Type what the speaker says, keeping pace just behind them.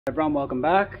Everyone, welcome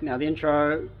back. Now the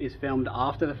intro is filmed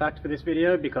after the fact for this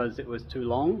video because it was too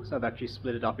long, so I've actually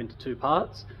split it up into two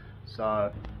parts.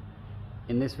 So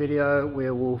in this video we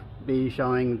will be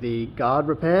showing the guard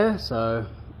repair, so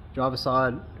driver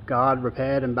side guard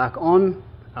repaired and back on,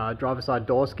 driver side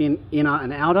door skin inner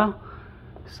and outer,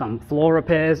 some floor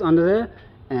repairs under there,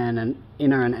 and an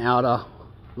inner and outer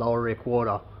lower rear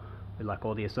quarter with like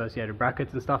all the associated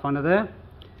brackets and stuff under there.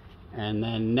 And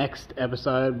then next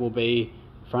episode will be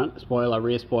front spoiler,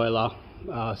 rear spoiler,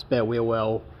 spare wheel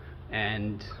well,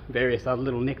 and various other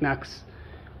little knickknacks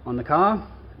on the car.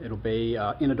 It'll be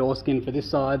inner door skin for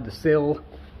this side, the sill,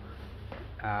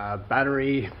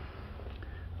 battery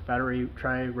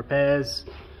tray repairs,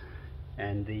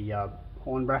 and the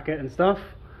horn bracket and stuff,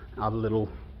 other little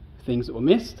things that were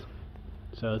missed.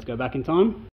 So let's go back in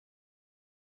time.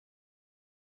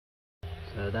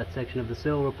 So that section of the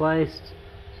sill replaced,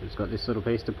 so it's got this little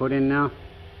piece to put in now.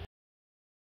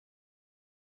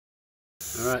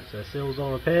 Alright, so sill's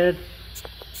all repaired.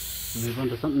 Move on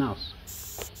to something else.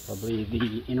 Probably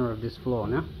the inner of this floor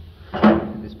now.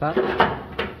 This part.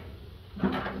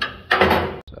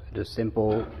 So just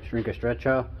simple shrinker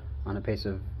stretcher on a piece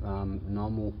of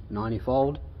normal 90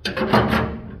 fold,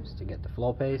 just to get the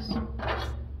floor piece.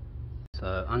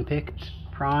 So unpicked,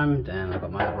 primed, and I've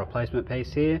got my replacement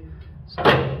piece here. So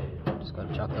just got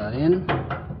to chuck that in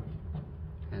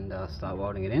and start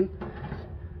welding it in.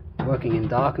 Working in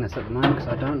darkness at the moment because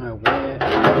I don't know where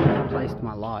I placed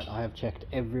my light. I have checked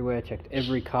everywhere, checked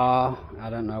every car. I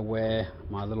don't know where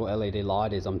my little LED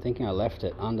light is. I'm thinking I left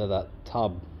it under that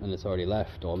tub and it's already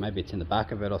left, or maybe it's in the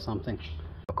back of it or something.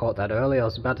 I caught that early. I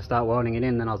was about to start welding it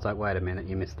in, then I was like, wait a minute,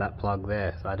 you missed that plug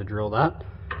there. So I had to drill that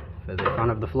for the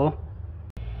front of the floor.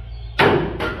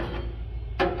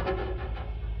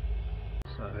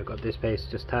 I've got this piece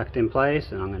just tacked in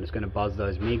place, and I'm just going to buzz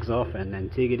those MIGs off and then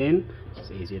TIG it in.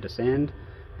 It's easier to sand.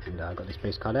 And I've got this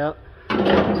piece cut out.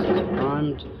 This is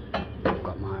primed. I've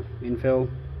got my infill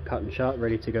cut and shut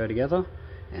ready to go together.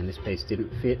 And this piece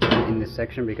didn't fit in this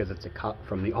section because it's a cut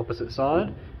from the opposite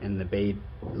side, and the bead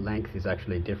length is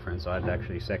actually different, so I had to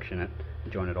actually section it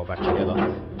and join it all back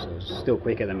together. So it's still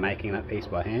quicker than making that piece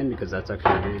by hand because that's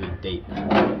actually really deep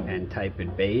and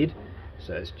tapered bead.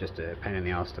 So it's just a pain in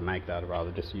the ass to make that. I'd rather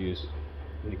just use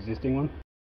an existing one.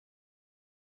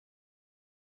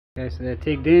 Okay, so they're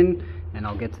tigged in, and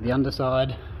I'll get to the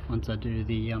underside once I do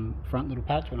the front little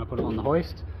patch when I put it on the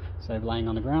hoist, save laying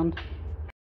on the ground.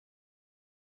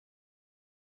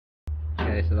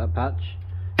 Okay, so that patch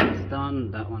is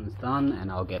done, that one's done,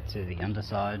 and I'll get to the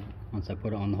underside once I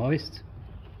put it on the hoist.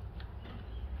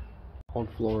 Old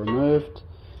floor removed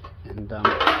and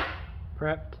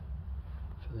prepped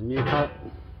for the new cut.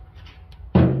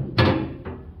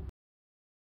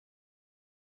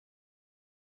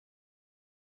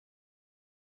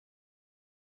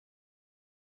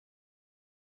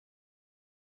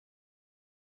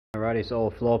 Alrighty, so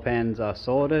all floor pans are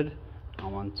sorted.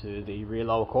 I'm on to the rear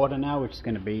lower quarter now, which is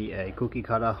going to be a cookie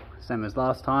cutter, same as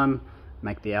last time.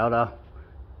 Make the outer,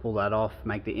 pull that off,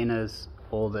 make the inners,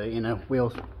 all the inner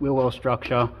wheel well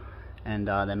structure, and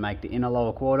then make the inner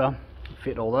lower quarter,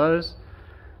 fit all those.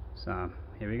 So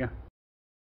here we go.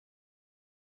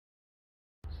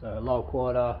 So lower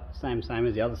quarter, same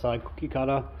as the other side, cookie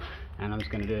cutter, and I'm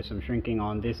just going to do some shrinking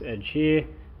on this edge here,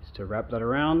 just to wrap that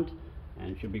around,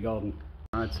 and it should be golden.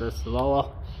 Alright, so it's the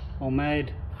lower all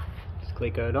made. Just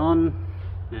click it on,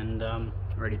 and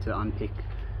ready to unpick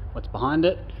what's behind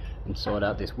it and sort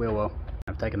out this wheel well.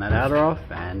 I've taken that outer off,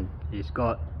 and it's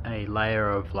got a layer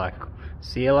of like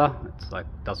sealer. It's like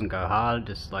doesn't go hard,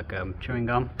 just like chewing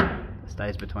gum. It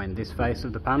stays between this face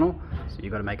of the panel, so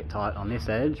you've got to make it tight on this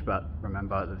edge, but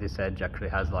remember that this edge actually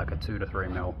has like a 2 to 3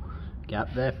 mil gap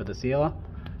there for the sealer.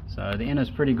 So the inner's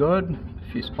pretty good,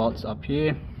 a few spots up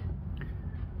here,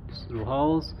 just little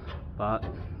holes, but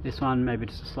this one maybe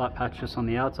just a slight patch just on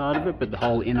the outside of it, but the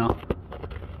whole inner,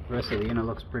 the rest of the inner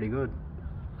looks pretty good,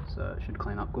 so it should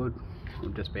clean up good.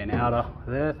 It'll just be an outer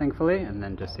there thankfully, and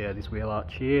then just this wheel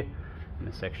arch here and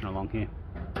this section along here.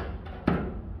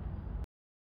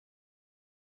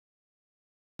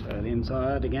 So the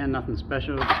inside, again, nothing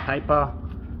special, just paper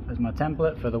as my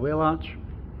template for the wheel arch.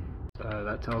 So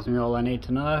that tells me all I need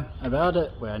to know about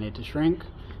it, where I need to shrink,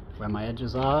 where my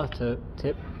edges are to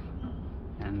tip,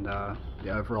 and the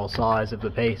overall size of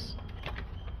the piece.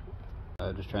 So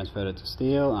I just transferred it to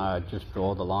steel. I just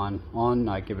draw the line on,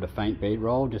 I give it a faint bead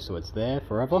roll just so it's there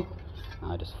forever.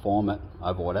 I just form it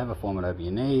over whatever, form it over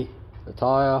your knee, the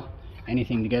tyre,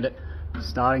 anything to get it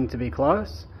starting to be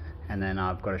close. And then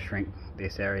I've got to shrink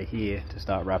this area here to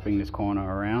start wrapping this corner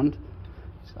around.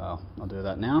 So I'll do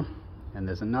that now. And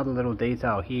there's another little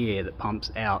detail here that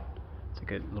pumps out. It's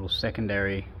like a little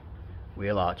secondary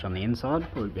wheel arch on the inside.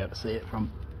 Probably be able to see it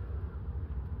from,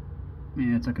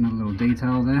 yeah, it's like another little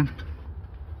detail there.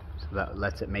 So that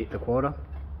lets it meet the quarter.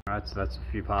 Alright, so that's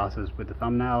a few passes with the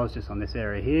thumbnails just on this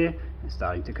area here. It's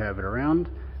starting to curve it around.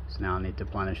 So now I need to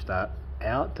planish that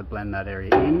out to blend that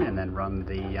area in, and then run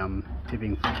the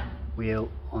tipping wheel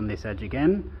on this edge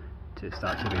again to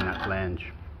start tipping that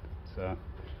flange. So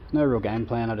there's no real game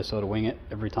plan, I just sort of wing it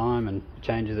every time and it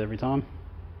changes every time.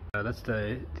 So that's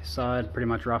this side pretty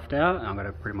much roughed out, and I'm going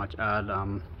to pretty much add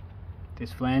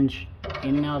this flange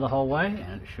in now the whole way,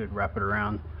 and it should wrap it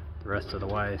around the rest of the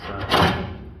way. So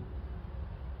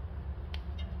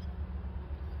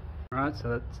alright, so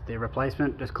that's the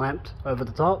replacement, just clamped over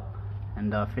the top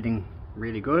and fitting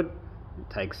really good. It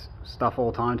takes stuff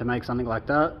all time to make something like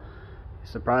that. You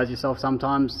surprise yourself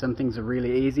sometimes. Some things are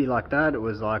really easy like that. It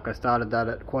was like I started that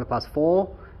at 4:15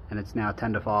 and it's now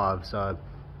 10 to 5, so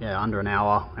yeah, under an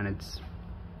hour, and it's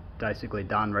basically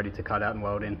done, ready to cut out and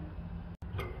weld in.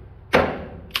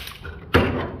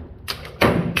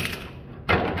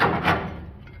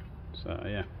 So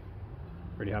yeah,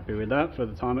 pretty happy with that for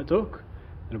the time it took.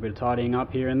 A little bit of tidying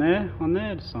up here and there on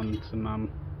there, just on some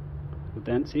little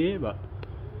dents here, but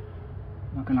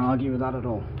not going to argue with that at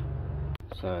all.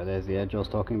 So there's the edge I was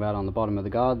talking about on the bottom of the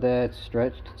guard there. It's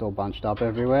stretched, it's all bunched up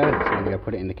everywhere, so I'm going to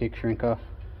put it in the kick shrinker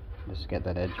just to get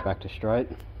that edge back to straight.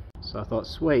 So I thought,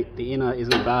 sweet, the inner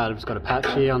isn't bad. I've just got a patch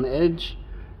here on the edge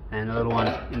and a little one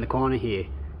in the corner here,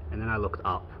 and then I looked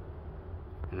up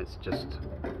and it's just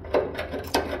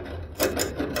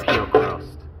pure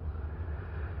crust.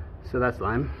 So that's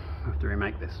lame. I have to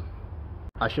remake this.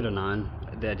 I should have known.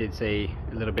 I did see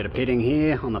a little bit of pitting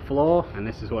here on the floor, and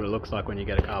this is what it looks like when you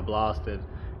get a car blasted.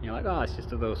 And you're like, oh, it's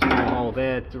just a little small hole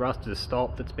there. The rust is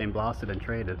stopped, it's been blasted and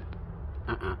treated.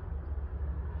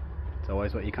 It's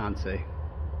always what you can't see.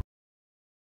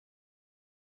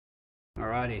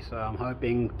 Alrighty, so I'm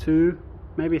hoping 2,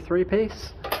 maybe 3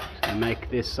 piece. Just gonna make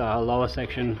this lower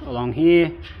section along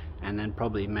here, and then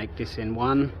probably make this in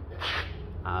 1.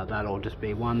 That'll just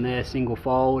be 1 there, single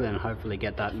fold, and hopefully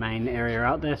get that main area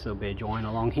out there, so there'll be a join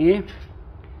along here.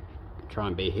 Try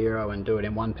and be a hero and do it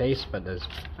in 1 piece, but there's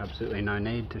absolutely no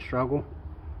need to struggle.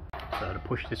 So to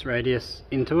push this radius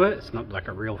into it, it's not like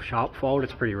a real sharp fold,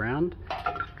 it's pretty round.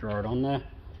 Draw it on there,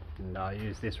 and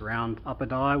use this round upper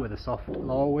die with a soft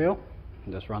lower wheel,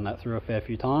 and just run that through a fair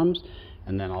few times,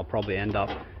 and then I'll probably end up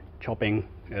chopping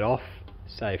it off,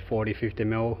 say 40-50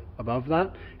 mil above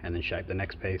that, and then shape the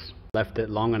next piece. Left it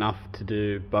long enough to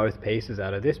do both pieces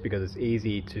out of this because it's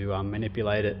easy to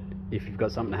manipulate it if you've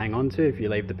got something to hang on to. If you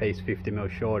leave the piece 50 mil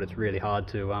short, it's really hard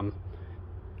to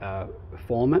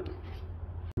form it.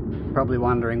 Probably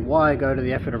wondering why I go to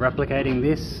the effort of replicating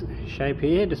this shape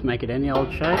here, just make it any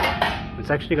old shape. It's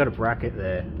actually got a bracket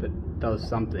there that does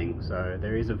something, so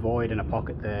there is a void and a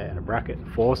pocket there and a bracket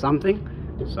for something.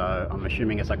 So I'm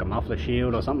assuming it's like a muffler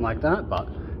shield or something like that, but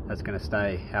that's going to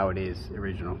stay how it is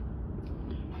original.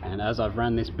 And as I've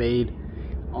run this bead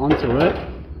onto it,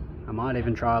 I might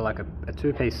even try like a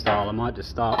 2-piece style. I might just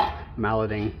start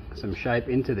malleting some shape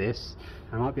into this.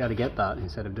 I might be able to get that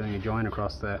instead of doing a join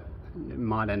across there. It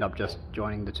might end up just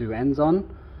joining the 2 ends on.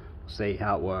 We'll see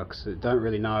how it works. I don't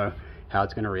really know how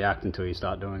it's going to react until you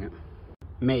start doing it.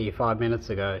 Me 5 minutes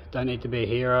ago, don't need to be a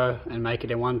hero and make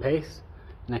it in 1 piece.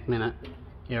 Next minute,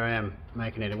 here I am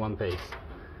making it in 1 piece.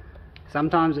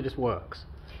 Sometimes it just works,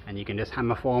 and you can just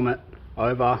hammer form it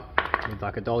over with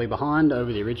like a dolly behind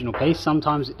over the original piece.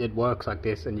 Sometimes it works like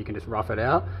this and you can just rough it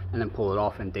out and then pull it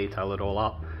off and detail it all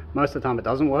up. Most of the time it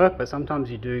doesn't work, but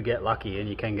sometimes you do get lucky and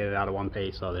you can get it out of 1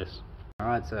 piece like this.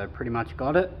 Alright, so pretty much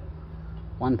got it.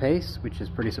 1 piece, which is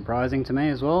pretty surprising to me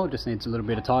as well. Just needs a little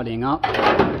bit of tidying up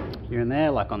here and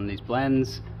there, like on these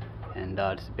blends, and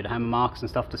just a bit of hammer marks and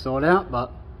stuff to sort out,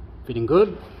 but fitting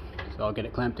good. So I'll get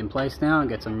it clamped in place now and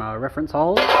get some reference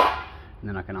holes, and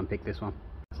then I can unpick this one.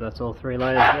 So that's all 3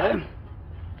 layers there.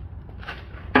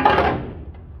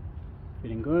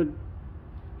 Fitting good.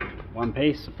 1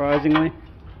 piece, surprisingly.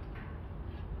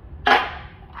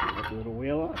 There's a little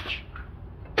wheel arch.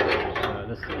 So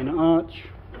this is the inner arch.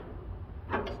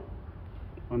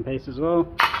 1 piece as well.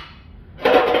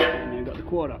 And then you've got the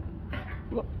quarter.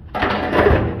 Whoop.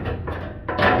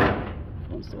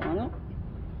 Wants to line up.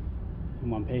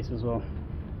 And 1 piece as well.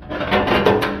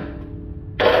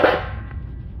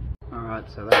 Alright,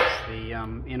 so that's the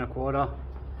inner quarter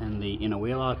and the inner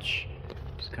wheel arch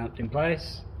just clamped in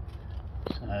place.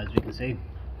 So as you can see,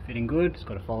 fitting good. Just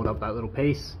got to fold up that little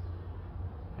piece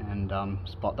and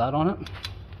spot that on it.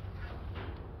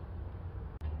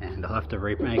 And and I'll have to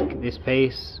remake this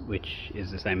piece, which is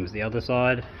the same as the other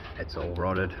side. It's all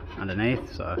rotted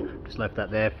underneath, so just left that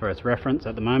there for its reference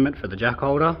at the moment for the jack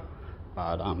holder.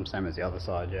 But same as the other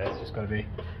side, yeah, it's just got to be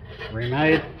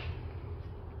remade.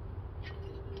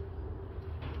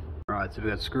 Right, so we've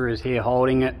got screws here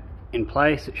holding it in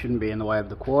place. It shouldn't be in the way of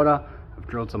the quarter. I've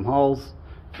drilled some holes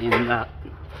in that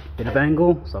bit of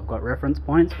angle, so I've got reference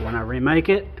points for when I remake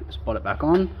it, spot it back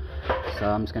on. So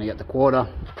I'm just going to get the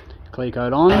quarter clear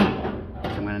coat on,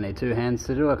 which I'm going to need 2 hands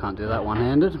to do. I can't do that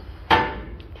one-handed.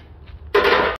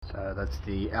 So that's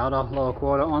the outer lower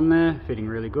quarter on there, fitting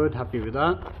really good, happy with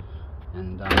that.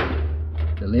 And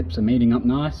the lips are meeting up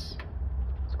nice,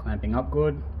 it's clamping up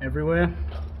good everywhere.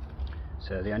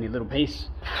 So the only little piece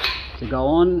to go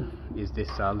on is this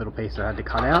little piece I had to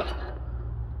cut out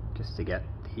just to get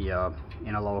the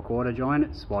inner lower quarter joint.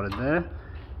 It's spotted there,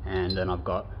 and then I've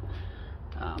got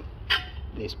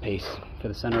this piece for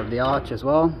the center of the arch as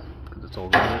well, because it's all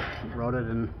rotted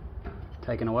and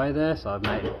taken away there, so I've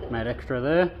made extra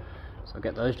there. So I'll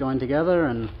get those joined together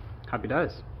and happy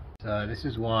days. So this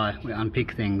is why we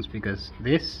unpick things, because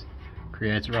this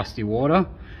creates rusty water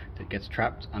that gets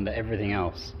trapped under everything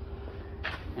else.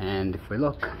 And if we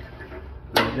look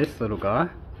at this little guy,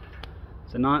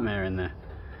 it's a nightmare in there.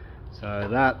 So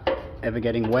that ever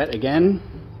getting wet again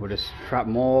will just trap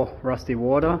more rusty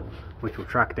water, which will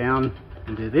track down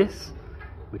and do this,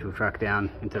 which will track down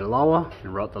into the lower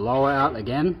and rot the lower out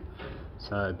again.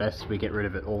 So best we get rid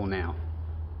of it all now.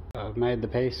 So I've made the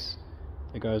piece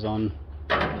that goes on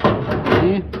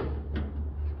here.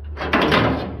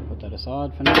 Put that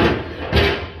aside for now,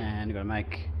 and you've got to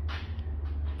make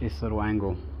this little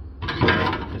angle.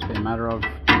 Just be a matter of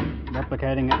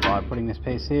replicating it by putting this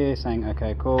piece here, saying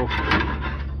okay cool,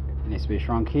 it needs to be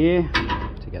shrunk here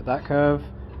to get that curve.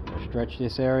 Stretch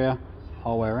this area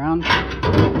whole way around,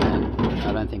 and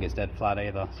I don't think it's dead flat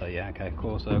either, so yeah, okay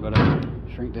cool. So I've got to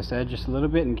shrink this edge just a little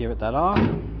bit and give it that arc,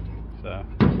 so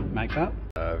make that.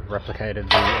 I've replicated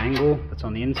the angle that's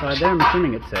on the inside there. I'm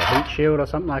assuming it's a heat shield or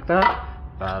something like that,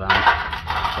 but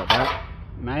got that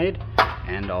made,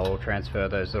 and I'll transfer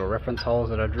those little reference holes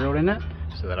that I drilled in it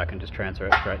so that I can just transfer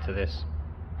it straight to this.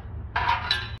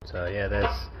 So yeah,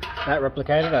 there's that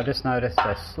replicated. I just noticed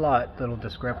a slight little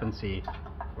discrepancy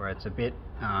where it's a bit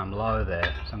low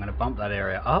there, so I'm going to bump that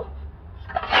area up,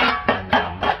 and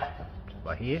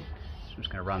by here, so I'm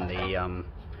just going to run the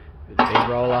bead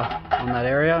roller on that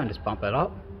area and just bump it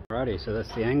up. Alrighty, so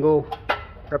that's the angle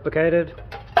replicated.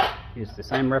 Use the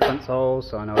same reference holes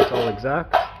so I know it's all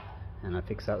exact, and I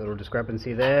fixed that little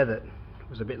discrepancy there that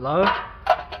was a bit low.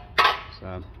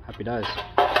 So happy days.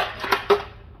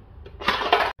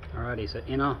 Alrighty, so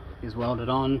inner is welded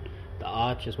on, the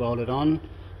arch is welded on,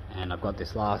 and I've got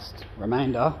this last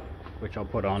remainder which I'll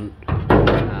put on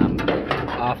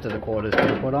after the quarter's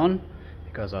been put on,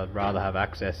 because I'd rather have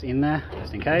access in there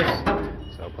just in case,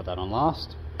 so I'll put that on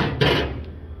last.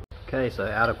 Okay, so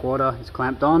outer quarter is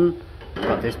clamped on. I've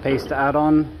got this piece to add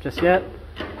on just yet,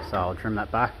 so I'll trim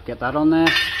that back, get that on there,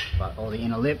 but all the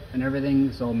inner lip and everything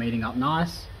is all meeting up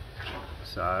nice.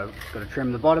 So got to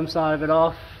trim the bottom side of it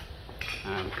off,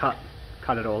 cut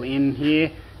it all in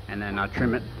here, and then I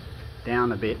trim it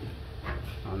down a bit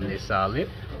on this lip.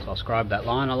 So I'll scribe that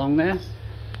line along there,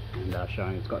 and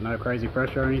showing it's got no crazy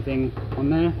pressure or anything on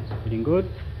there. It's fitting good.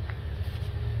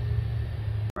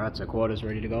 Alright, so quarter's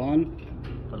ready to go on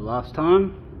for the last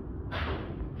time.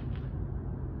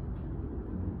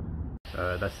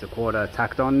 So that's the quarter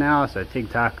tacked on now, so TIG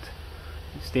tacked,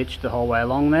 stitched the whole way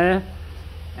along there,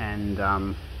 and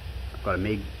I've got a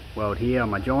MIG weld here on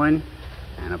my join,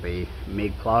 and it'll be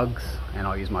MIG plugs, and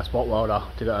I'll use my spot welder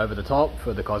to go over the top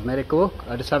for the cosmetic look.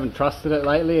 I just haven't trusted it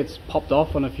lately. It's popped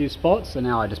off on a few spots, so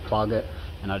now I just plug it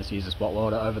and I just use the spot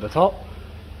welder over the top.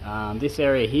 This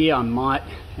area here I might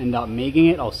end up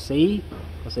MIGging it. I'll see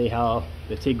how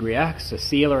the TIG reacts. The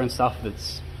sealer and stuff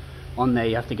that's on there,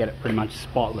 you have to get it pretty much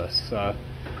spotless, so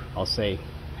I'll see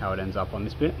how it ends up on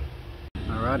this bit.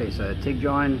 Alrighty, so TIG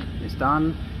join is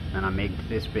done, and I MIGged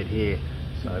this bit here.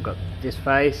 So I've got this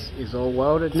face is all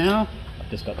welded now. I've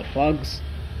just got the plugs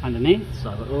underneath, so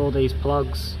I've got all these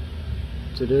plugs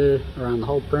to do around the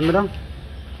whole perimeter.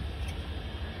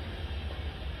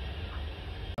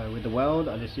 So with the weld,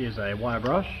 I just use a wire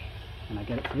brush, and I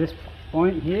get it to this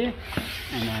point here,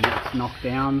 and then it's knocked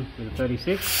down with a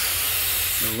 36,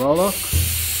 the roller,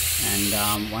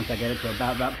 and once I get it to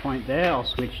about that point there, I'll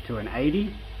switch to an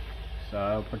 80. So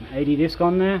I'll put an 80 disc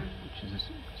on there, which is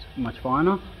much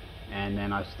finer, and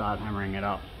then I start hammering it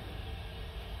up.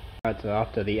 Alright, so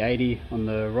after the 80 on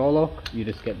the roll lock, you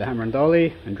just get the hammer and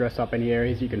dolly and dress up any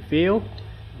areas you can feel,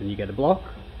 and you get a block,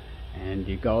 and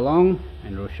you go along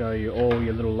and it'll show you all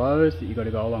your little lows that you got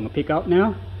to go along and pick up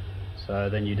now. So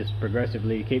then you just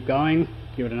progressively keep going,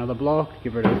 give it another block,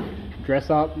 give it a dress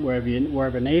up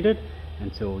wherever needed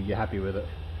until you're happy with it.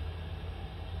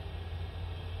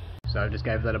 So I just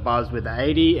gave that a buzz with the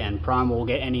 80, and primer will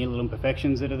get any little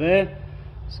imperfections that are there.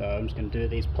 So I'm just going to do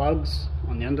these plugs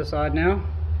on the underside now.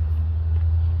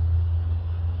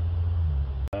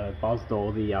 Buzzed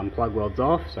all the plug welds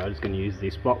off, so I'm just going to use the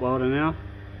spot welder now,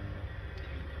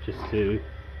 just to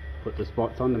put the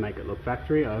spots on to make it look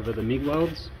factory over the MIG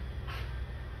welds.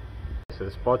 So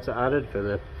the spots are added for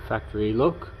the factory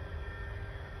look.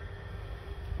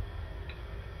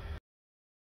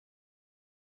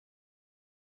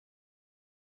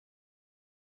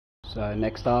 So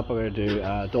next up we're going to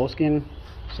do door skin,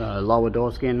 so lower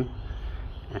door skin,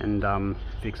 and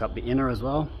fix up the inner as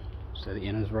well, so the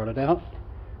inner's rotted out.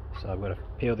 So I've got to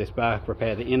peel this back,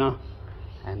 repair the inner,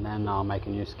 and then I'll make a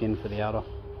new skin for the outer.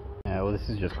 Yeah, well, this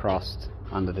is just crossed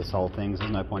under this whole thing, so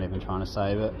there's no point even trying to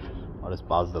save it. I'll just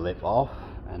buzz the lip off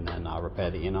and then I'll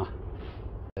repair the inner.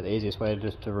 The easiest way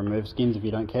just to remove skins if you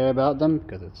don't care about them,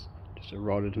 because it's just a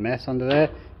rotted mess under there,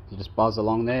 you just buzz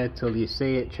along there till you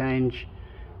see it change.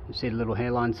 You see the little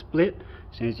hairline split.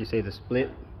 As soon as you see the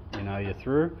split, you know you're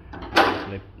through.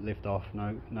 Just lift off,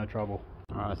 no trouble.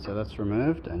 Alright, so that's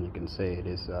removed, and you can see it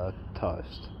is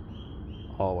toast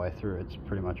all the way through. It's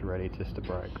pretty much ready just to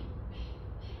break.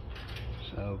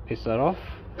 So piss that off.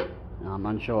 Now, I'm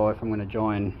unsure if I'm going to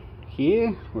join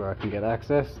here where I can get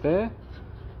access there.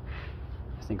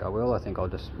 I think I will. I think I'll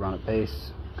just run a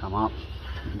piece, come up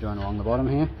and join along the bottom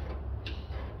here.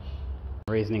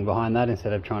 The reasoning behind that,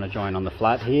 instead of trying to join on the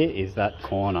flat here, is that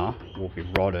corner will be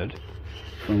rotted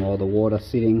from all the water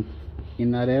sitting in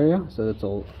that area, so it's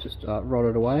all just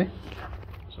rotted away.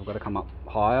 So I've got to come up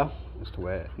higher as to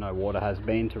where no water has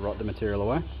been to rot the material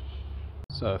away.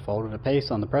 So folded a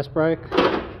piece on the press brake,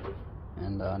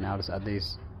 and now just add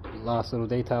these last little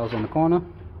details on the corner.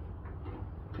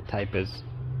 It tapers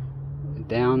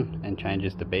down and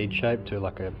changes the bead shape to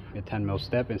like a 10mm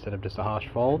step instead of just a harsh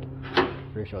fold.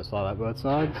 Pretty sure it's like that both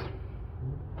sides.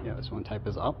 Yeah, this one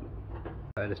tapers up.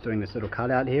 So just doing this little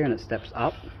cutout here, and it steps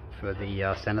up for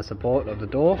the center support of the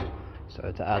door.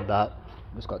 So to add that,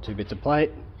 I've just got 2 bits of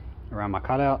plate around my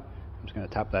cutout. I'm just going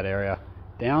to tap that area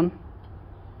down,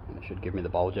 and it should give me the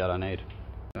bulge out I need.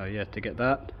 So yeah, to get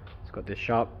that, it's got this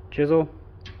sharp chisel.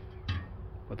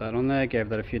 Put that on there, gave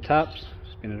that a few taps,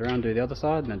 spin it around, do the other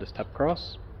side, and then just tap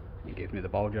across. It gives me the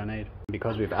bulge I need.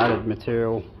 Because we've added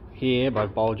material here by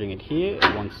bulging it here,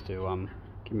 it wants to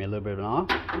give me a little bit of an arc.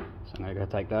 So I'm going to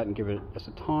go take that and give it just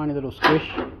a tiny little squish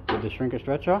with the shrinker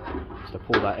stretcher, just to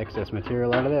pull that excess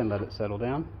material out of there and let it settle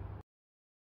down.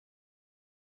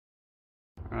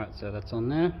 Alright, so that's on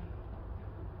there,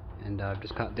 and I've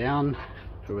just cut down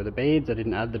for the beads. I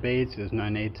didn't add the beads, so there's no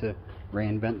need to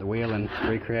reinvent the wheel and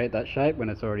recreate that shape when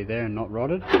it's already there and not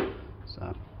rotted.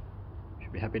 So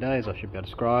should be happy days. I should be able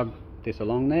to scribe this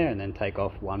along there and then take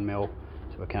off 1mm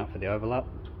to account for the overlap.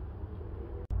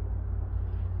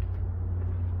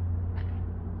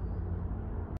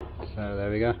 So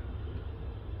there we go.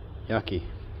 Yucky.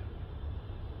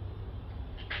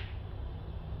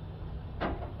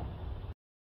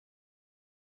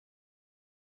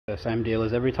 The same deal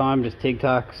as every time, just tig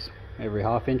tacks every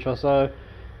 ½ inch or so,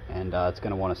 and it's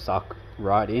going to want to suck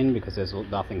right in because there's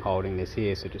nothing holding this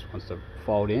here, so it just wants to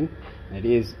fold in. And it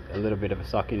is a little bit of a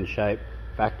suck in shape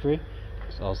factory,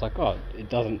 so I was like, oh, it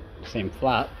doesn't seem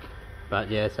flat, but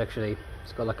yeah,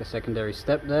 it's got like a secondary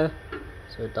step there,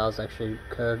 so it does actually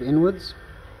curve inwards,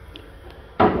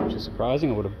 which is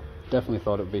surprising. I would have definitely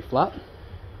thought it would be flat.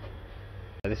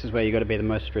 This is where you got to be the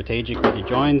most strategic with your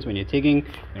joins when you're tigging,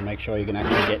 and make sure you can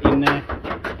actually get in there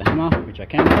with the hammer, which I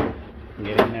can. You can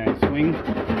get in there and swing,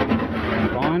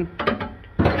 fine.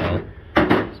 So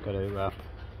just got to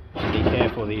be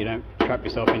careful that you don't trap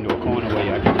yourself into a corner where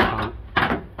you actually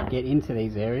can't get into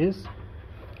these areas,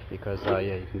 because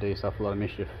yeah, you can do yourself a lot of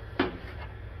mischief.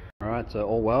 Alright, so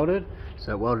all welded.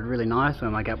 So it welded really nice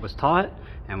where my gap was tight,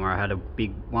 and where I had a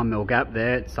big 1mm gap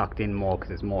there, it sucked in more because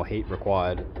there's more heat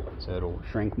required, so it'll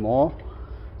shrink more.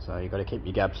 So you've got to keep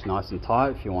your gaps nice and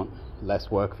tight if you want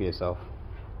less work for yourself.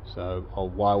 So I'll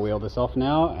wire wheel this off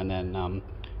now, and then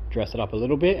dress it up a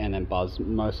little bit, and then buzz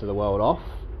most of the weld off,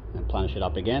 and planish it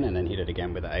up again, and then hit it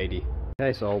again with the 80.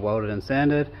 Okay, so all welded and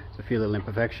sanded. There's a few little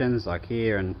imperfections like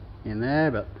here and in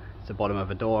there, but it's the bottom of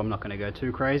a door. I'm not going to go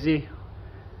too crazy.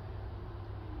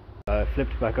 So I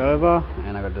flipped back over,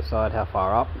 and I've got to decide how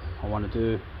far up I want to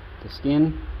do the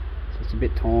skin. So it's a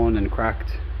bit torn and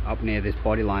cracked up near this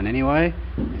body line anyway.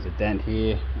 There's a dent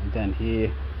here, a dent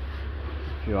here,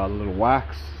 a few other little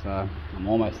whacks. So I'm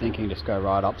almost thinking just go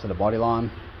right up to the body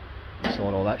line and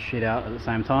sort all that shit out at the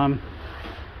same time,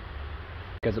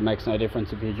 because it makes no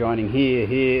difference if you're joining here,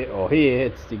 here or here.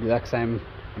 It's the exact same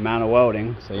amount of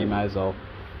welding, so you may as well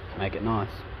make it nice.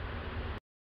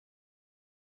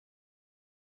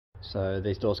 So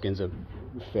these door skins are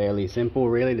fairly simple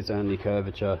really. There's only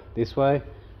curvature this way,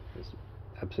 there's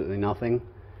absolutely nothing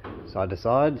side to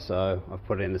side. So I've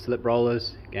put it in the slip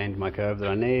rollers, gained my curve that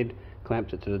I need,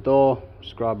 clamped it to the door,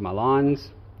 scrubbed my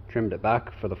lines, trimmed it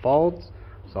back for the folds.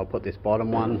 So I'll put this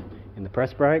bottom one in the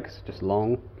press brakes, just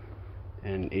long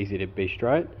and easy to be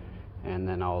straight, and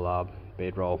then I'll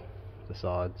bead roll the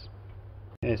sides.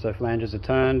 Yeah, so flanges are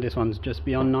turned. This one's just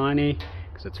beyond 90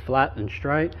 because it's flat and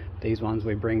straight. These ones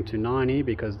we bring to 90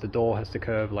 because the door has to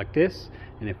curve like this,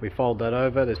 and if we fold that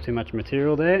over there's too much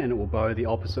material there and it will bow the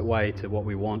opposite way to what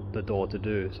we want the door to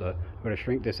do. So I'm going to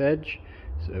shrink this edge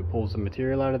so it pulls the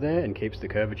material out of there and keeps the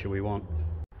curvature we want.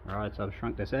 Alright, so I've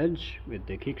shrunk this edge with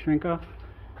the kick shrinker.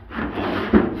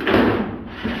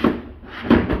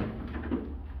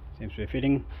 Seems to be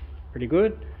fitting pretty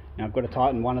good. Now I've got to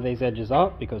tighten one of these edges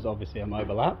up because obviously I'm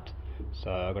overlapped,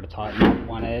 so I've got to tighten up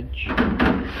one edge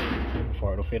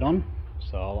before it'll fit on.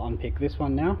 So I'll unpick this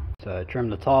one now. So trim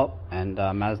the top, and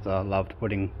Mazda loved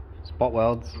putting spot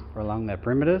welds along their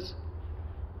perimeters,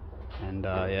 and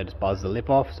yeah, just buzz the lip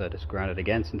off, so just ground it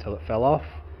against until it fell off.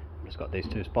 I've just got these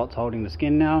two spots holding the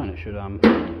skin now, and it should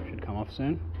come off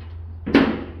soon.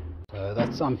 So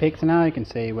that's unpicked now. You can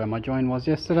see where my join was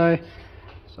yesterday.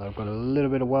 So I've got a little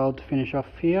bit of weld to finish off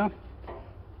here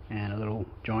and a little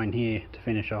join here to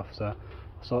finish off, so I'll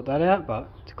sort that out, but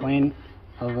it's clean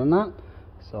other than that.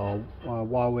 So I'll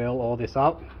wire wheel all this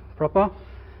up proper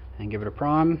and give it a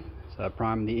prime. So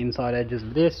prime the inside edges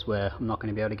of this where I'm not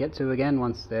going to be able to get to again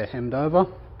once they're hemmed over.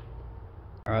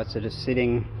 Alright, so just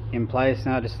sitting in place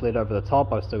now, just slid over the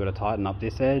top. I've still got to tighten up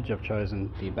this edge. I've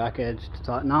chosen the back edge to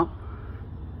tighten up,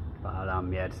 but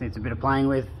yeah, it just needs a bit of playing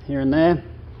with here and there.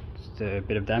 Just a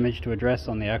bit of damage to address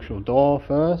on the actual door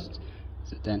first.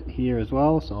 There's a dent here as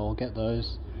well, so I'll get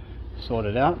those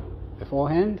sorted out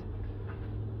beforehand.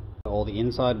 All the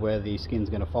inside where the skin's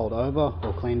going to fold over,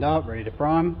 all cleaned up, ready to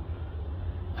prime.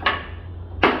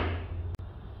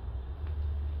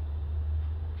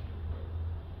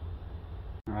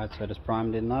 Alright, so just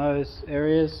primed in those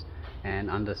areas, and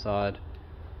underside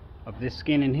of this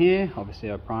skin in here,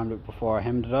 obviously I primed it before I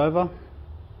hemmed it over.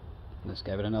 Just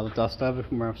gave it another dust over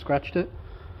from where I've scratched it.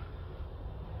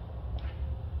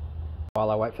 While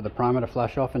I wait for the primer to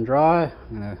flash off and dry,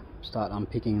 I'm going to start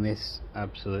unpicking this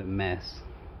absolute mess.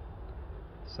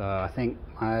 So I think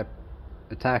my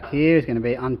attack here is going to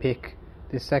be unpick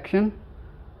this section,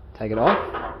 take it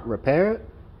off, repair it,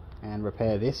 and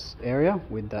repair this area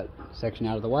with that section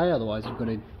out of the way. Otherwise you've got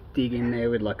to dig in there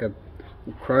with like a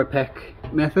crow peck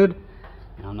method,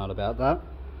 and I'm not about that.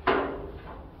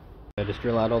 So just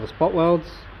drill out all the spot welds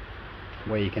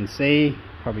where you can see.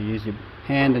 Probably use your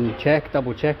hand and check,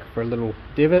 double check for a little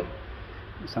divot.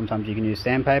 Sometimes you can use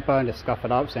sandpaper and just scuff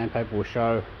it up. Sandpaper will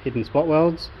show hidden spot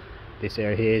welds. This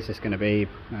area here is just going to be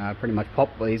pretty much pop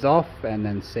these off and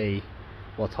then see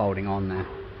what's holding on there.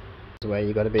 This is where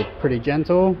you've got to be pretty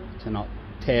gentle to not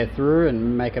tear through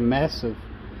and make a mess of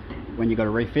when you've got to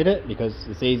refit it, because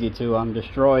it's easy to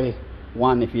destroy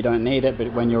one if you don't need it,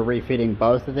 but when you're refitting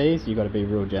both of these you've got to be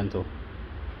real gentle.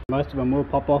 Most of them will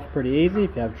pop off pretty easy.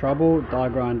 If you have trouble, die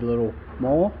grind a little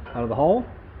more out of the hole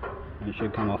and it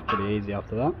should come off pretty easy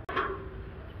after that.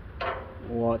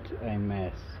 What a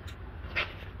mess.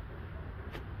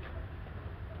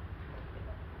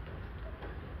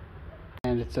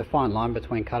 And it's a fine line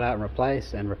between cut out and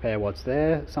replace and repair what's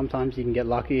there. Sometimes you can get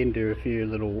lucky and do a few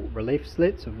little relief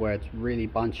slits of where it's really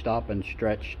bunched up and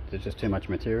stretched. There's just too much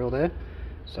material there.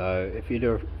 So if you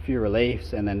do a few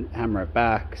reliefs and then hammer it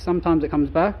back, sometimes it comes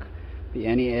back. But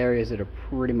any areas that are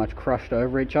pretty much crushed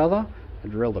over each other, I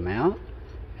drill them out.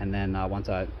 And then once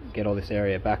I get all this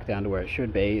area back down to where it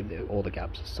should be, all the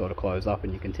gaps sort of close up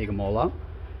and you can TIG them all up.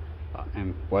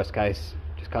 And worst case,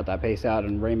 just cut that piece out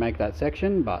and remake that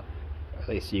section, but at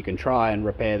least you can try and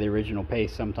repair the original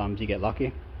piece. Sometimes you get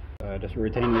lucky. So just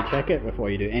routinely check it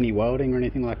before you do any welding or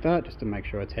anything like that, just to make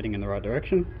sure it's heading in the right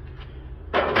direction.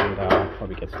 And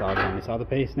probably get started on this other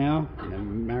piece now and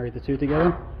then marry the two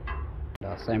together.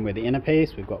 Same with the inner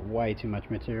piece. We've got way too much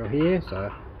material here,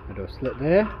 so I'll do a slit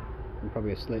there and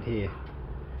probably a slit here,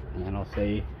 and then I'll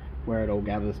see where it all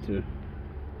gathers to.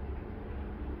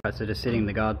 Right, so just sitting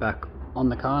the guard back on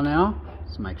the car now,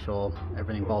 just make sure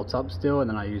everything bolts up still, and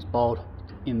then I use bolt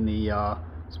in the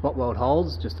spot weld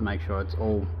holes just to make sure it's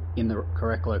all in the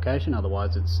correct location.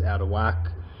 Otherwise it's out of whack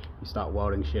you start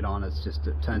welding shit on, it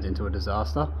turns into a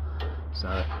disaster.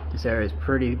 So this area is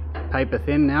pretty paper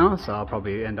thin now, so I'll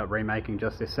probably end up remaking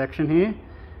just this section here,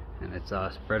 and it's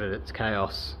spreaded its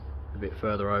chaos a bit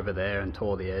further over there and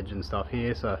tore the edge and stuff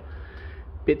here, so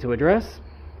bit to address.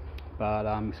 But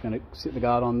I'm just going to sit the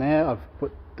guard on there. I've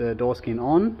put the door skin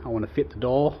on. I want to fit the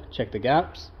door, check the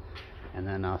gaps, and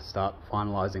then start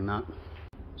finalizing that.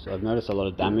 So I've noticed a lot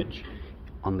of damage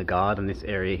on the guard in this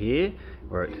area here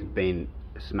where it had been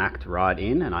smacked right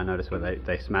in, and I noticed where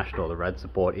they smashed all the rad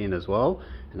support in as well,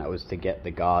 and that was to get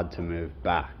the guard to move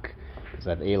back, because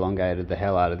they've elongated the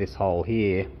hell out of this hole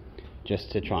here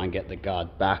just to try and get the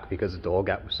guard back because the door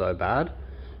gap was so bad.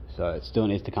 So it still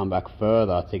needs to come back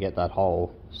further to get that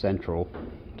hole central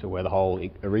to where the hole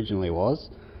originally was.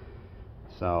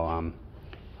 So I've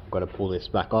got to pull this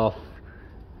back off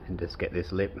and just get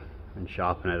this lip and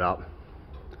sharpen it up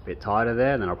a bit tighter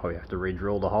there, and then I'll probably have to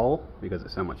re-drill the hole because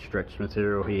there's so much stretched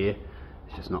material here.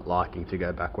 It's just not liking to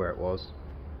go back where it was.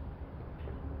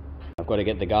 I've got to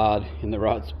get the guard in the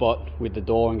right spot with the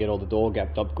door and get all the door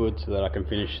gapped up good so that I can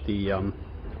finish the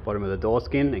bottom of the door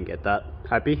skin and get that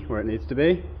happy where it needs to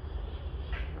be.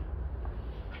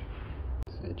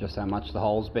 So just how much the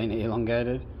hole's been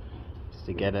elongated, just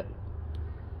to get it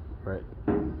where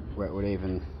it would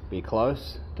even be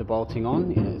close to bolting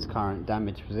on in its current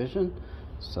damaged position.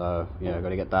 So yeah, I've got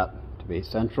to get that to be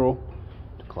central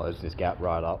to close this gap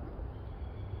right up.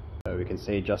 So we can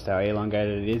see just how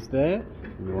elongated it is there,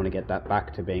 and we want to get that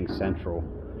back to being central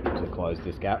to close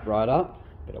this gap right up,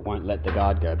 but it won't let the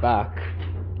guard go back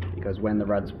because when the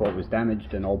rad support was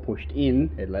damaged and all pushed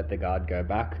in, it let the guard go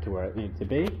back to where it needs to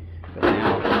be. But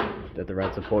now that the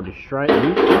rad support is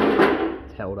straightened,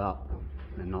 it's held up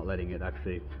and not letting it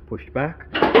actually push back.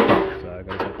 So I've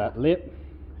got to get that lip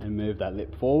and move that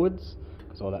lip forwards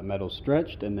because all that metal's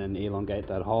stretched, and then elongate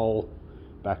that hole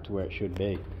back to where it should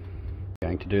be.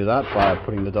 Going to do that by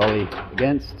putting the dolly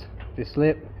against this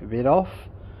lip a bit off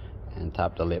and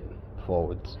tap the lip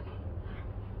forwards.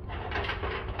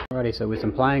 Alrighty, so with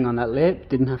some playing on that lip,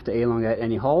 didn't have to elongate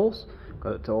any holes,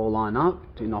 got it to all line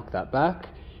up to knock that back,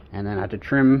 and then I had to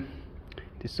trim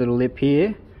this little lip here.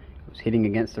 It was hitting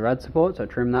against the rad support, so I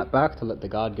trimmed that back to let the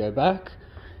guard go back,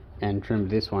 and trimmed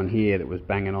this one here that was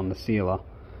banging on the sealer.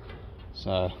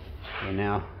 So we're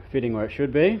now fitting where it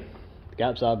should be. The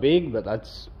gaps are big, but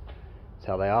that's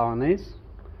how they are on these,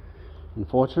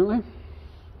 unfortunately,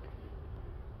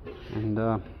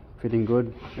 and fitting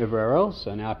good everywhere else.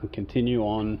 So now I can continue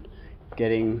on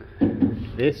getting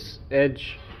this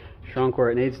edge shrunk where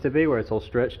it needs to be, where it's all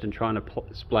stretched, and trying to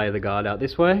splay the guard out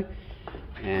this way,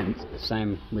 and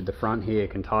same with the front here.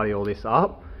 Can tidy all this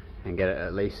up and get it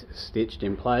at least stitched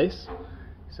in place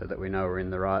so that we know we're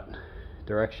in the right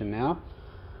direction now.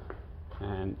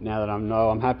 And now that I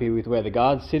know I'm happy with where the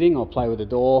guard's sitting, I'll play with the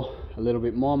door a little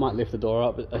bit more. Might lift the door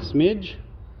up a smidge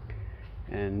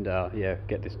and yeah,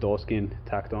 get this door skin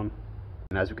tacked on.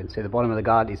 And as we can see, the bottom of the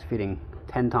guard is fitting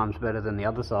 10 times better than the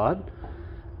other side,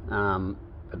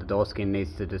 but the door skin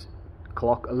needs to just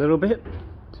clock a little bit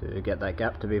to get that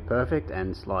gap to be perfect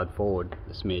and slide forward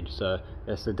a smidge. So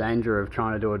that's the danger of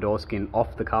trying to do a door skin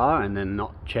off the car and then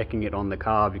not checking it on the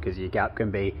car, because your gap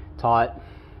can be tight,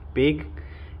 big,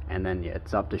 and then yeah,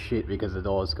 it's up to shit because the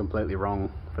door is completely wrong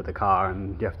for the car,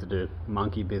 and you have to do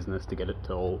monkey business to get it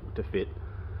to fit.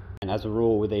 And as a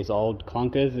rule with these old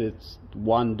clunkers, it's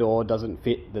one door doesn't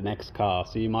fit the next car,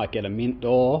 so you might get a mint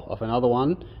door off another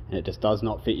one and it just does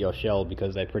not fit your shell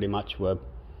because they pretty much were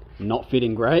not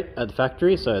fitting great at the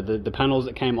factory. So the panels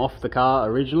that came off the car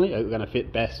originally are going to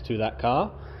fit best to that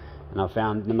car, and I've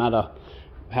found no matter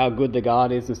how good the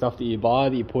guard is and stuff that you buy,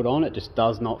 that you put on, it just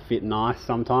does not fit nice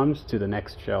sometimes to the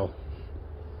next shell.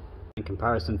 In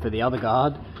comparison for the other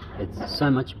guard, it's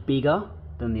so much bigger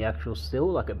than the actual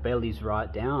sill, like it bellies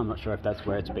right down. I'm not sure if that's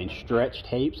where it's been stretched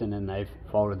heaps and then they've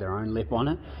folded their own lip on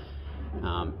it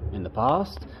in the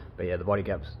past. But yeah, the body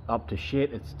gap's up to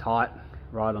shit. It's tight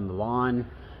right on the line,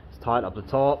 it's tight up the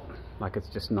top, like it's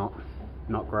just not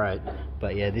great.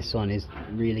 But yeah, this one is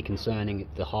really concerning.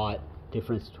 It's the height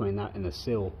difference between that and the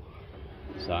sill.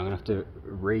 So I'm gonna have to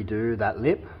redo that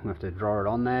lip. I'm gonna have to draw it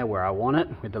on there where I want it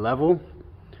with the level,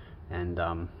 and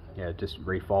yeah, just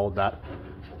refold that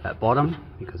bottom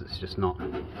because it's just not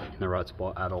in the right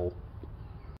spot at all.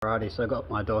 Alrighty, so I got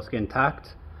my door skin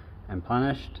tacked and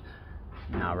punished.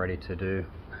 Now ready to do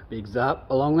a big zap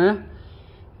along there.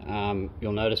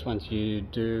 You'll notice once you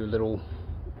do little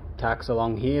tacks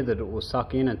along here that it will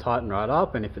suck in and tighten right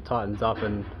up, and if it tightens up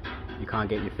and you can't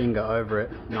get your finger over it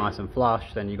nice and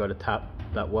flush, then you got to tap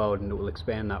that weld and it will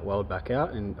expand that weld back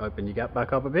out and open your gap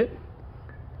back up a bit.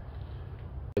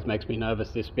 It makes me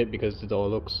nervous, this bit, because the door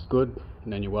looks good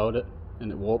and then you weld it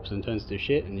and it warps and turns to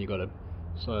shit and you got to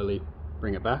slowly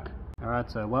bring it back. Alright,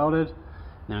 so welded.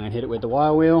 Now I'm going to hit it with the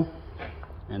wire wheel,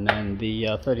 and then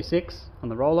the 36 on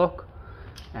the roll lock,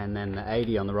 and then the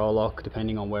 80 on the roll lock,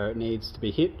 depending on where it needs to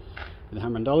be hit with the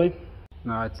hammer and dolly.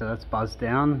 Alright, so that's buzzed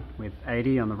down with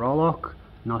 80 on the roll lock.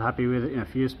 Not happy with it in a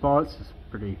few spots, it's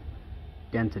pretty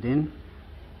dented in,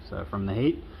 so from the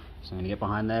heat. So I'm going to get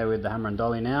behind there with the hammer and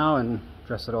dolly now and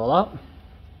dress it all up.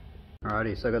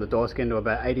 Alrighty, so I got the door skin to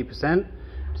about 80%.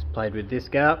 Just played with this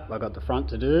gap. I got the front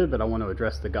to do, but I want to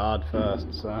address the guard first.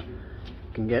 So I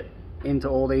can get into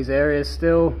all these areas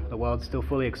still. The weld's still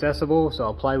fully accessible, so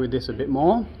I'll play with this a bit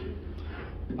more.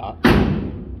 But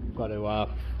I've got to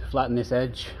flatten this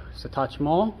edge just a touch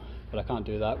more, but I can't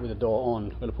do that with the door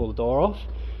on. I've got to pull the door off.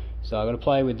 So I've got to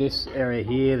play with this area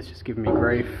here that's just giving me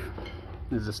grief.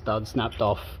 There's a stud snapped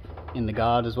off in the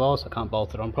guard as well, so I can't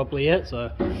bolt it on properly yet.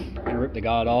 So I'm going to rip the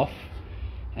guard off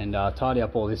and tidy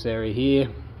up all this area here.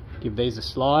 Give these a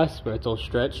slice where it's all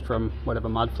stretched from whatever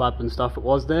mud flap and stuff it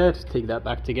was there. Just take that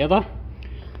back together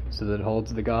so that it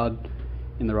holds the guard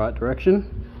in the right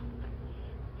direction.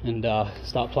 And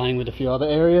start playing with a few other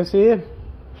areas here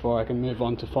before I can move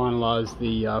on to finalise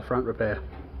the front repair.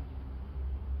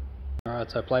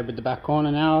 Alright, so I played with the back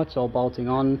corner now. It's all bolting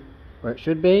on where it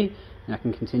should be, and I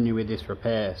can continue with this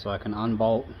repair. So I can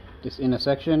unbolt this inner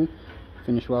section,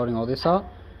 finish welding all this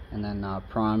up, and then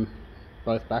prime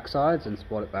both back sides and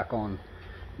spot it back on,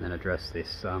 and then address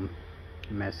this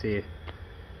mess here.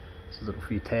 There's a little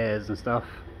few tears and stuff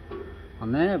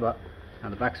on there, but now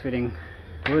the back's fitting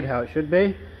good how it should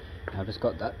be. I've just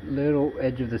got that little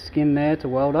edge of the skin there to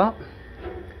weld up,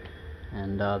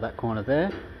 and that corner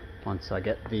there once I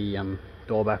get the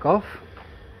door back off.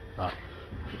 But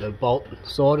the bolt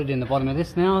sorted in the bottom of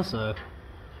this now, so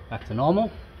back to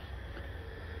normal.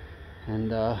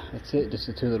 And that's it, just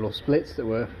the two little splits that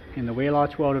were in the wheel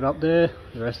arch welded up there.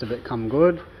 The rest of it come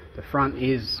good. The front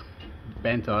is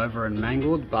bent over and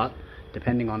mangled, but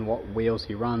depending on what wheels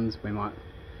he runs, we might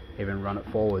even run it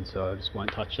forward, so I just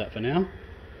won't touch that for now.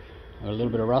 Got a little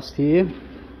bit of rust here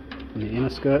in the inner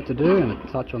skirt to do, and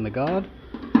a touch on the guard,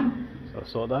 so I'll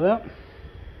sort that out.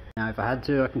 Now if I had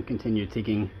to, I can continue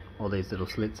tigging all these little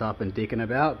slits up and dicking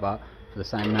about, but for the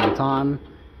same amount of time,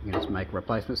 you can just make a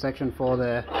replacement section for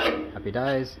there. Happy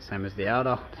days. Same as the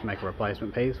outer, just make a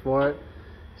replacement piece for it.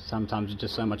 Sometimes it's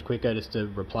just so much quicker just to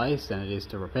replace than it is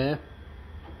to repair.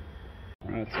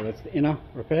 Alright, so that's the inner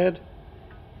repaired.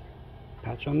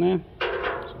 Patch on there.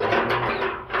 So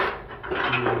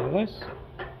all this.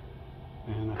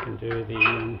 And I can do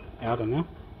the outer now.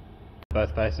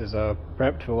 Both faces are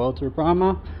prepped for weld through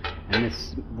primer. And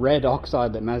this red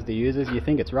oxide that Mazda uses, you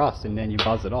think it's rust, and then you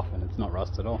buzz it off and it's not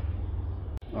rust at all.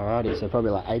 Alrighty, so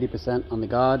probably like 80% on the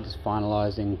guard, just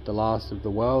finalising the last of the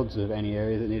welds of any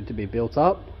areas that needed to be built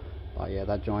up. But yeah,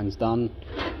 that join's done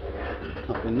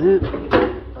up in there.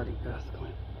 Bloody earth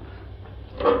clean.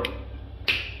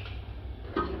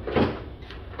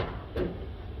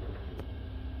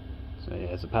 So yeah,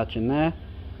 there's a patch in there,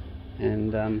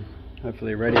 and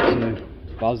hopefully ready to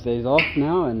buzz these off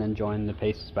now and then join the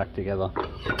pieces back together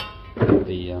with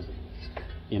the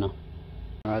inner.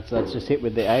 Alright, so that's just hit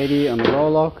with the 80 on the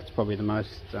roll lock. It's probably the most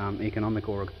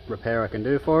economical repair I can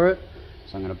do for it.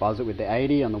 So I'm going to buzz it with the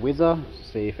 80 on the whizzer to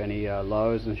see if any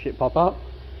lows and shit pop up.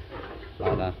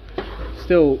 But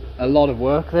still a lot of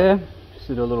work there, just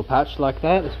to do a little patch like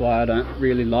that. That's why I don't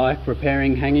really like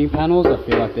repairing hanging panels. I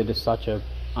feel like they're just such a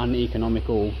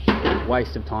uneconomical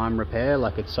waste of time repair.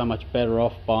 Like, it's so much better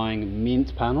off buying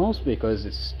mint panels because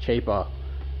it's cheaper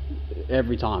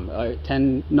every time.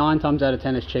 9 times out of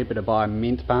 10 it's cheaper to buy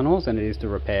mint panels than it is to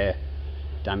repair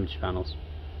damaged panels.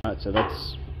 Alright, so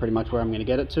that's pretty much where I'm going to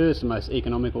get it to. It's the most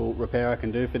economical repair I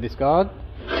can do for this guard.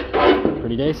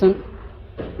 Pretty decent.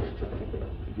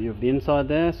 View of the inside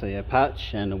there. So yeah,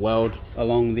 patch and a weld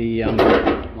along the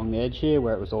edge here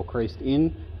where it was all creased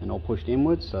in and all pushed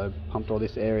inwards. So pumped all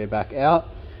this area back out,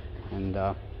 and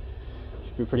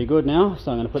should be pretty good now.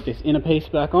 So I'm going to put this inner piece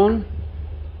back on.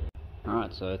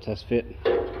 Alright, so test fit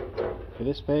for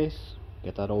this piece,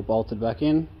 get that all bolted back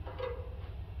in.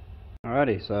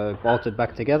 Alrighty, so bolted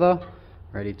back together,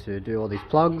 ready to do all these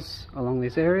plugs along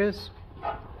these areas.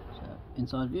 So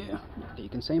inside view, not that you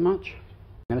can see much.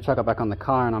 I'm going to chuck it back on the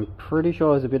car, and I'm pretty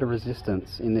sure there's a bit of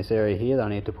resistance in this area here that I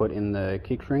need to put in the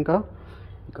kick shrinker,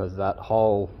 because that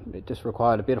hole, it just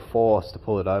required a bit of force to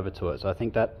pull it over to it. So I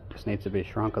think that just needs to be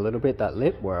shrunk a little bit, that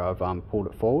lip where I've pulled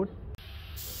it forward.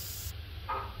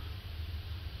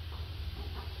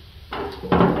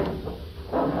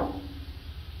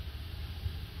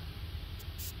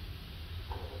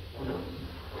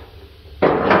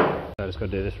 just got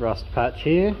to do this rust patch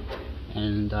here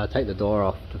and take the door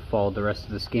off to fold the rest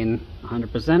of the skin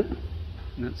 100%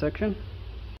 in that section.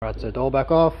 Right, so door back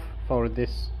off, folded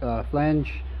this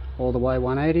flange all the way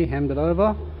 180, hemmed it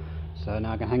over. So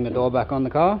now I can hang the door back on the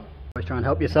car. Always try and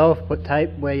help yourself, put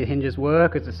tape where your hinges were,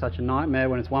 because it's such a nightmare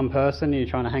when it's one person and you're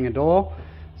trying to hang a door.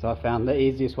 So I found the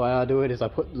easiest way I do it is I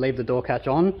leave the door catch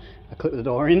on, I clip the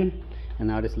door in, and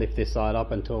then I just lift this side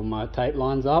up until my tape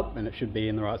lines up and it should be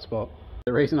in the right spot.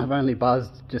 The reason I've only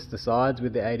buzzed just the sides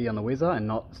with the 80 on the whizzer and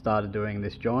not started doing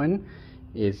this join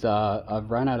is I've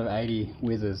run out of 80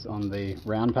 whizzers on the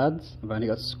round pads. I've only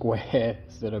got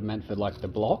squares that are meant for like the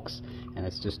blocks, and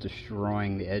it's just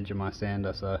destroying the edge of my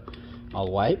sander, so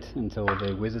I'll wait until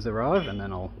the whizzers arrive and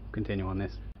then I'll continue on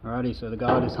this. Alrighty, so the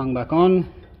guard is hung back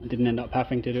on. I didn't end up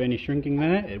having to do any shrinking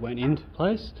there, it went into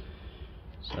place.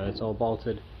 So it's all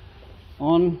bolted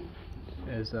on.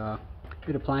 There's a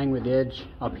bit of playing with the edge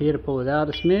up here to pull it out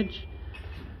a smidge.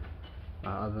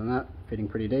 Other than that, fitting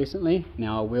pretty decently.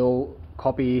 Now I will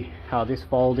copy how this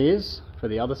fold is for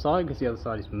the other side, because the other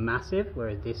side is massive,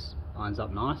 whereas this lines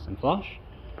up nice and flush.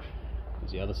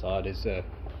 Because the other side is a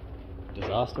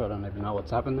disaster, I don't even know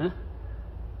what's happened there.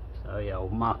 So yeah, I'll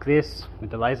mark this with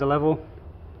the laser level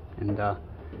and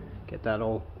get that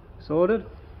all sorted.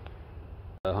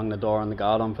 I hung the door on the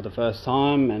guard on for the first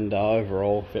time, and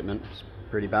overall fitment is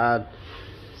pretty bad.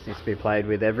 This needs to be played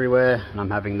with everywhere, and I'm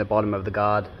having the bottom of the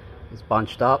guard is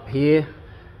bunched up here,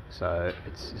 so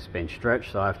it's been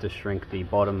stretched, so I have to shrink the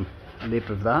bottom lip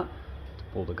of that to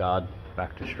pull the guard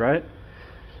back to straight.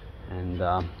 And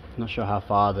not sure how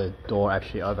far the door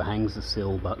actually overhangs the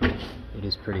sill, but it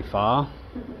is pretty far.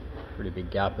 Pretty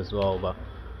big gap as well, but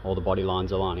all the body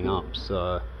lines are lining up,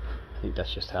 so I think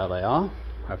that's just how they are.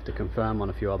 I have to confirm on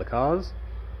a few other cars.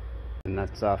 And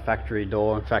that's factory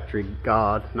door and factory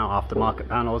guard, no aftermarket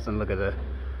panels, and look at the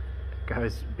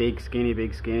goes big skinny.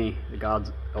 The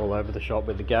guard's all over the shop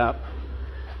with the gap,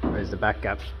 whereas the back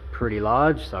gap's pretty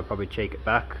large, so I'll probably cheek it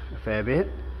back a fair bit.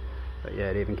 But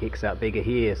yeah, it even kicks out bigger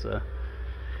here, so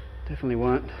definitely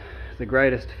weren't the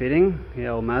greatest fitting, the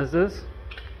old Mazdas.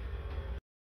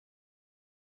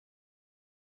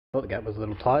 Thought the gap was a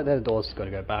little tight there, the door's got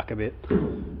to go back a bit.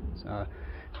 So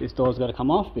this door's got to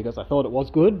come off because I thought it was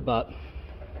good, but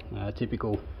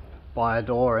typical buy a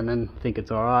door and then think it's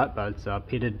alright, but it's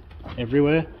pitted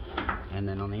everywhere, and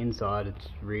then on the inside it's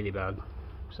really bad.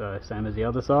 So same as the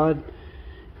other side,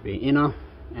 be inner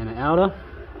and an outer,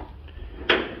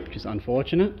 which is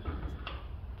unfortunate.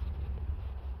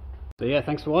 So yeah,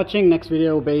 thanks for watching. Next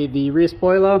video will be the rear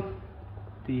spoiler,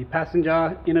 the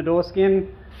passenger inner door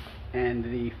skin, and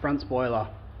the front spoiler.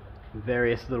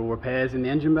 Various little repairs in the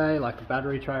engine bay, like the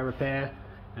battery tray repair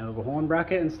and a little horn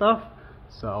bracket and stuff.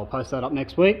 So I'll post that up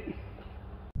next week.